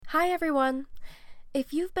Hi everyone!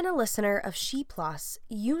 If you've been a listener of She Plus,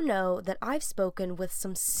 you know that I've spoken with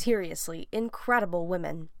some seriously incredible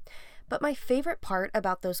women. But my favorite part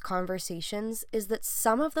about those conversations is that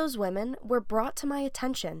some of those women were brought to my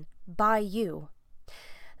attention by you.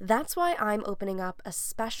 That's why I'm opening up a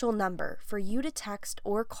special number for you to text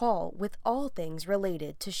or call with all things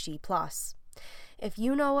related to She Plus. If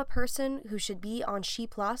you know a person who should be on She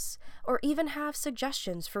Plus, or even have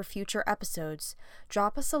suggestions for future episodes,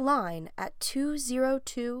 drop us a line at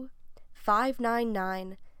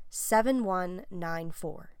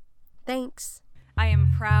 202-599-7194. Thanks. I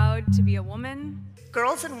am proud to be a woman.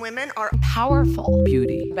 Girls and women are powerful,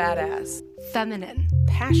 beauty, badass, feminine,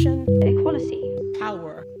 passion, equality,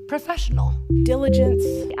 power, professional, diligence,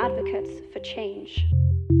 advocates for change.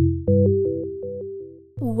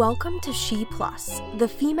 Welcome to She Plus, the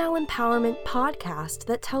female empowerment podcast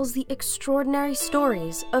that tells the extraordinary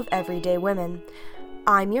stories of everyday women.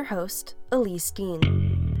 I'm your host, Elise Dean.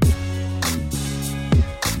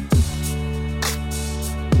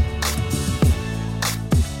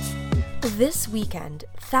 This weekend,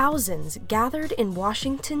 thousands gathered in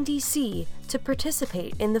Washington, D.C. to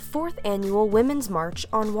participate in the 4th Annual Women's March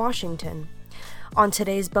on Washington. On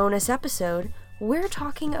today's bonus episode, we're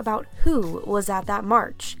talking about who was at that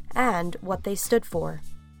march and what they stood for.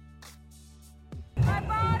 My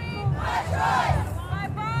body, my choice! My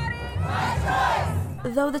body, my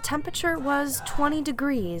choice! Though the temperature was 20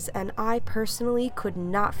 degrees and I personally could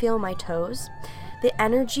not feel my toes, the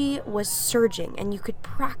energy was surging and you could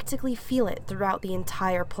practically feel it throughout the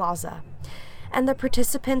entire plaza. And the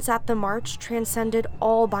participants at the march transcended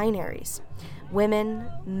all binaries. Women,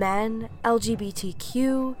 men,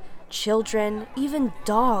 LGBTQ, children, even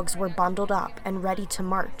dogs were bundled up and ready to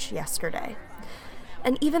march yesterday.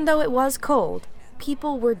 And even though it was cold,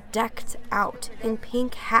 people were decked out in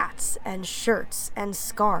pink hats and shirts and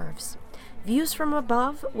scarves. Views from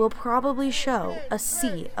above will probably show a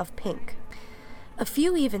sea of pink. A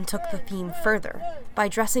few even took the theme further by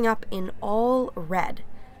dressing up in all red,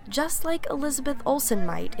 just like Elizabeth Olsen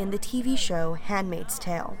might in the TV show Handmaid's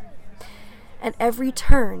Tale. At every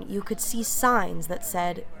turn, you could see signs that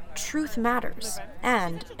said, "Truth matters,"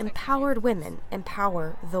 and "Empowered women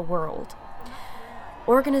empower the world."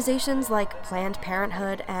 Organizations like Planned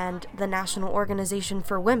Parenthood and the National Organization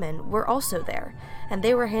for Women were also there, and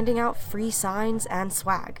they were handing out free signs and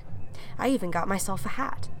swag. I even got myself a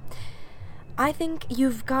hat. I think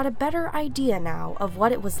you've got a better idea now of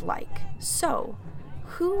what it was like. So,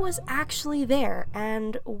 who was actually there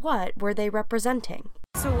and what were they representing?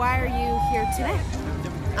 So why are you here today?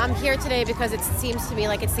 I'm here today because it seems to me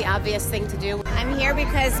like it's the obvious thing to do. I'm here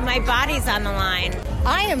because my body's on the line.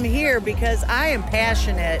 I am here because I am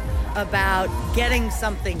passionate about getting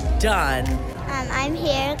something done. I'm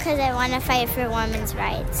here because I want to fight for women's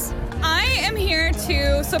rights. I am here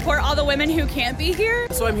to support all the women who can't be here.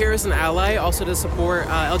 So I'm here as an ally, also to support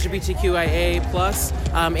LGBTQIA+,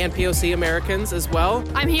 and POC Americans as well.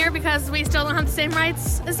 I'm here because we still don't have the same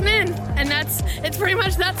rights as men, and it's pretty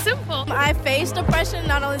much that simple. I faced oppression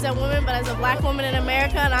not only as a woman, but as a black woman in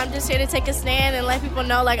America, and I'm just here to take a stand and let people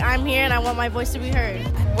know, I'm here and I want my voice to be heard.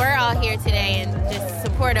 We're all here today in just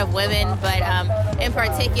support of women, but in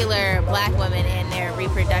particular, black women and their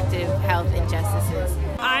reproductive health injustices.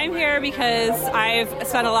 I'm here because I've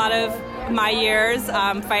spent a lot of my years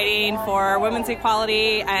fighting for women's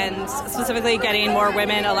equality and specifically getting more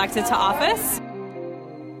women elected to office.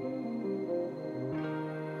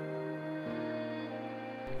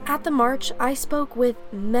 At the march, I spoke with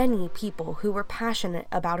many people who were passionate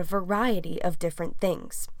about a variety of different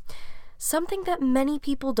things. Something that many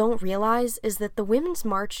people don't realize is that the Women's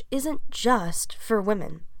March isn't just for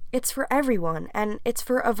women. It's for everyone, and it's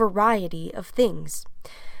for a variety of things.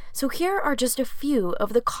 So here are just a few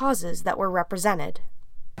of the causes that were represented.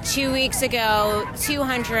 2 weeks ago,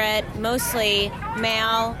 200 mostly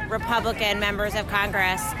male Republican members of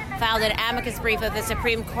Congress filed an amicus brief with the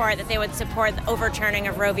Supreme Court that they would support the overturning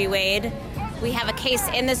of Roe v. Wade. We have a case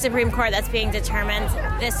in the Supreme Court that's being determined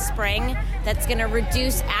this spring that's going to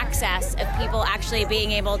reduce access of people actually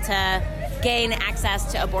being able to gain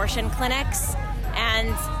access to abortion clinics.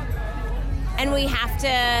 And we have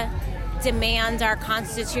to demand our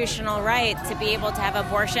constitutional right to be able to have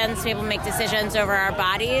abortions, to be able to make decisions over our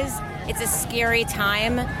bodies. It's a scary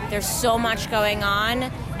time. There's so much going on,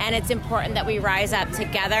 and it's important that we rise up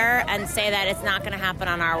together and say that it's not going to happen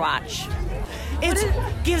on our watch. It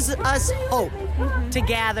gives us hope to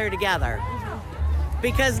gather together,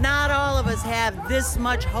 because not all of us have this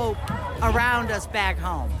much hope around us back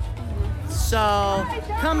home. So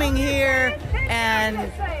coming here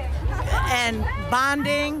and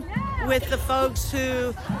bonding with the folks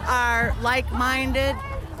who are like-minded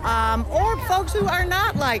or folks who are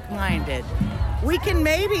not like-minded. We can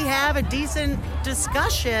maybe have a decent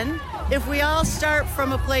discussion if we all start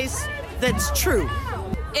from a place that's true.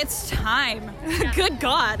 It's time. Good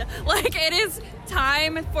God. Like, it is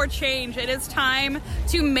time for change. It is time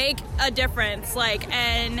to make a difference.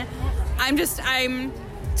 And I'm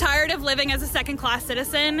tired of living as a second-class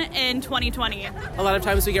citizen in 2020. A lot of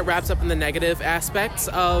times we get wrapped up in the negative aspects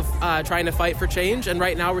of trying to fight for change, and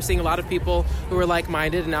right now we're seeing a lot of people who are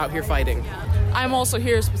like-minded and out here fighting. I'm also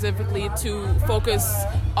here specifically to focus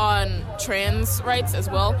on trans rights as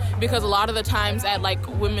well, because a lot of the times at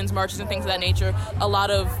women's marches and things of that nature, a lot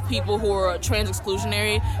of people who are trans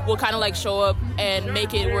exclusionary will kind of show up and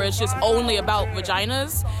make it where it's just only about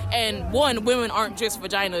vaginas. And one, women aren't just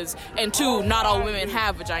vaginas, and two, not all women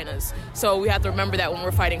have vaginas. So we have to remember that when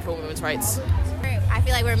we're fighting for women's rights. I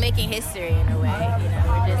feel like we're making history in a way.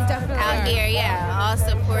 We're just out here, all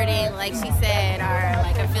supporting, like she said,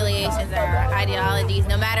 our affiliations, our ideologies,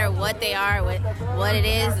 no matter what they are, what it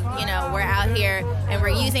is. We're out here and we're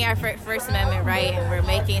using our First Amendment right, and we're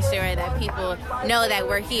making sure that people know that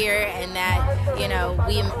we're here and that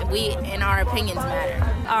we and our opinions matter.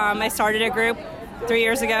 I started a group 3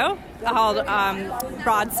 years ago called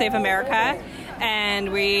Broad Save America.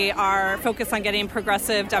 And we are focused on getting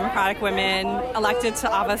progressive Democratic women elected to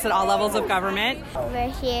office at all levels of government. We're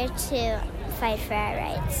here to fight for our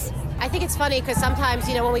rights. I think it's funny because sometimes,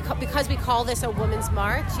 because we call this a women's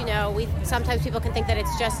march, sometimes people can think that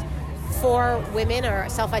it's just for women or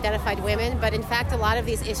self-identified women, but in fact, a lot of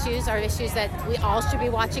these issues are issues that we all should be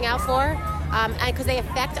watching out for, and because they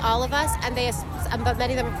affect all of us, but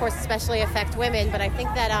many of them, of course, especially affect women. But I think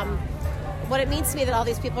that what it means to me that all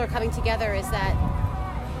these people are coming together is that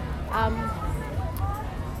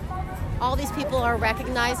all these people are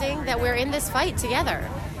recognizing that we're in this fight together,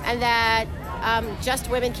 and that just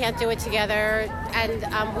women can't do it together,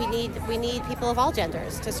 and we need people of all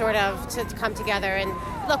genders to come together. And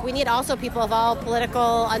look, we need also people of all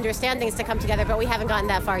political understandings to come together, but we haven't gotten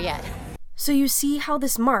that far yet. So you see how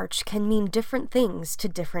this march can mean different things to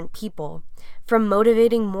different people. From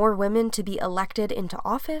motivating more women to be elected into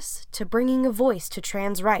office to bringing a voice to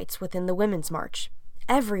trans rights within the Women's March.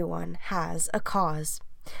 Everyone has a cause.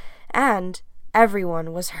 And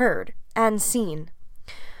everyone was heard and seen.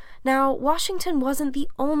 Now, Washington wasn't the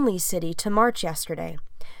only city to march yesterday.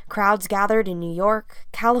 Crowds gathered in New York,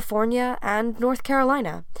 California, and North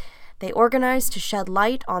Carolina. They organized to shed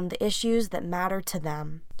light on the issues that matter to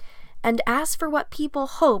them. And as for what people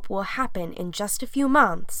hope will happen in just a few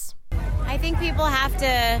months, I think people have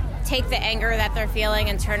to take the anger that they're feeling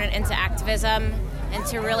and turn it into activism, and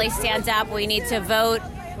to really stand up. We need to vote.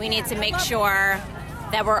 We need to make sure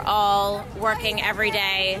that we're all working every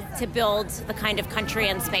day to build the kind of country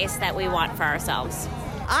and space that we want for ourselves.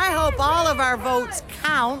 I hope all of our votes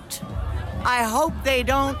count. I hope they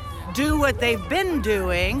don't do what they've been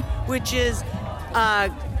doing, which is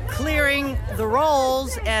clearing the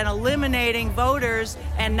rolls and eliminating voters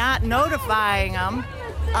and not notifying them.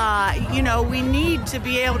 We need to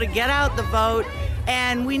be able to get out the vote,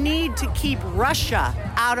 and we need to keep Russia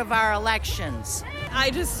out of our elections.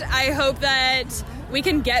 I hope that we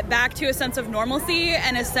can get back to a sense of normalcy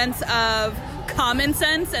and a sense of common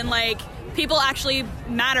sense and people actually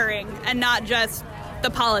mattering and not just the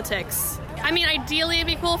politics. I mean, ideally it'd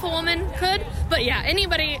be cool if a woman could, but yeah,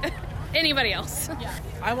 anybody else. Yeah.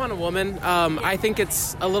 I want a woman. I think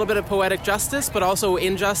it's a little bit of poetic justice, but also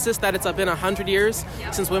injustice that it's been 100 years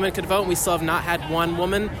since women could vote, and we still have not had one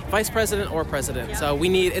woman vice president or president. So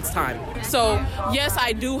it's time. So yes,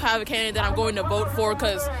 I do have a candidate that I'm going to vote for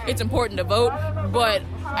because it's important to vote. But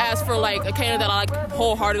as for a candidate that I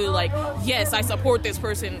wholeheartedly yes, I support this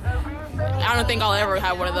person, I don't think I'll ever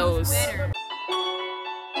have one of those.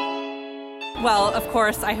 Well, of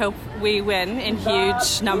course, I hope we win in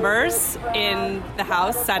huge numbers in the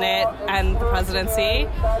House, Senate, and the presidency.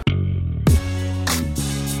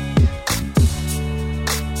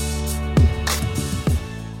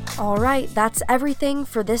 All right, that's everything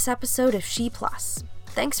for this episode of She Plus.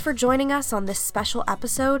 Thanks for joining us on this special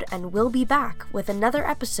episode, and we'll be back with another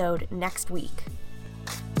episode next week.